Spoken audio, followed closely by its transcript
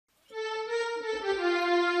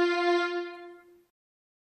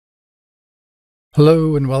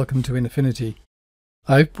Hello and welcome to InAffinity.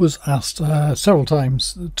 I was asked several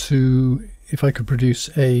times if I could produce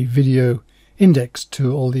a video index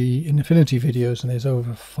to all the InAffinity videos, and there's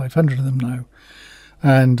over 500 of them now.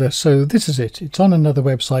 And so this is it. It's on another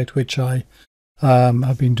website which I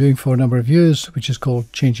have been doing for a number of years, which is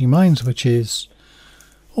called Changing Minds, which is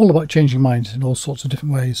all about changing minds in all sorts of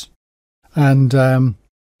different ways. And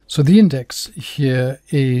so the index here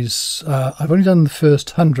is, I've only done the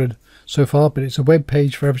first 100 so far, but it's a web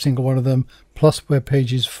page for every single one of them, plus web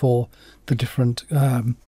pages for the different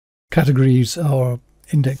categories or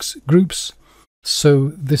index groups. So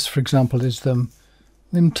this, for example, is them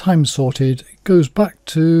time sorted. It goes back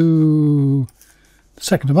to the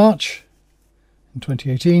 2nd of March in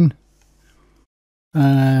 2018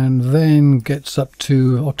 and then gets up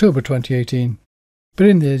to October 2018. But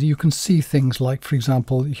in there you can see things like, for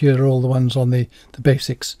example, here are all the ones on the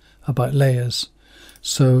basics about layers.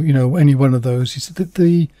 So, you know, any one of those, you see that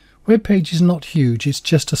the web page is not huge. It's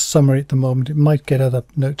just a summary at the moment. It might get other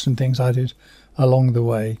notes and things added along the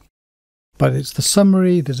way. But it's the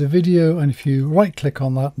summary, there's a video, and if you right click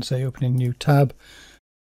on that and say open a new tab,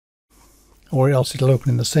 or else it'll open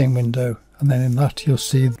in the same window, and then in that you'll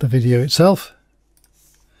see the video itself.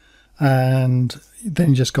 And then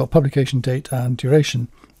you just got publication date and duration.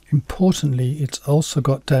 Importantly, it's also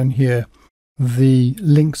got down here the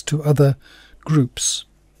links to other groups.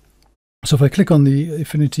 So if I click on the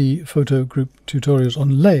Affinity Photo group tutorials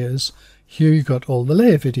on layers, here you've got all the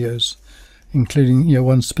layer videos, including, you know,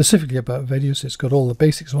 one specifically about videos. It's got all the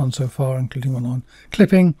basics ones so far, including one on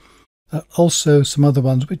clipping, also some other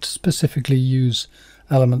ones which specifically use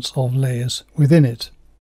elements of layers within it.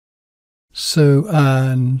 So,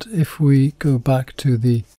 and if we go back to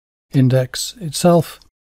the index itself,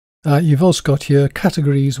 you've also got here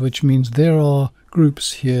categories, which means there are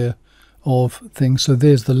groups here of things. So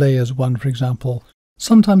there's the layers one, for example.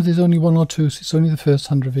 Sometimes there's only one or two, so it's only the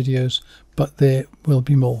first 100 videos, but there will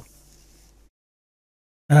be more.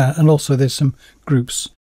 And also there's some groups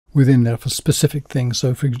within there for specific things.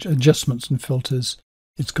 So for adjustments and filters,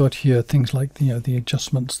 it's got here things like, you know, the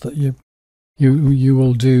adjustments that you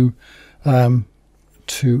will do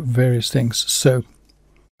to various things. So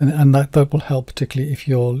and that will help, particularly if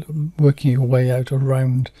you're working your way out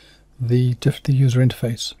around the user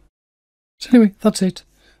interface. So anyway, that's it.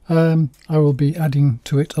 I will be adding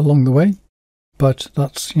to it along the way, but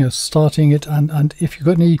that's, you know, starting it. And if you've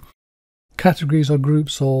got any categories or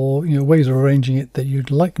groups or, you know, ways of arranging it that you'd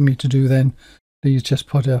like me to do, then please just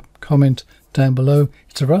put a comment down below.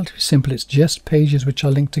 It's relatively simple. It's just pages which are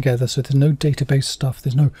linked together, so there's no database stuff.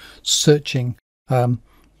 There's no searching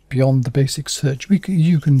beyond the basic search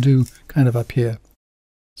you can do kind of up here.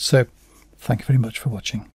 So thank you very much for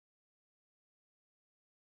watching.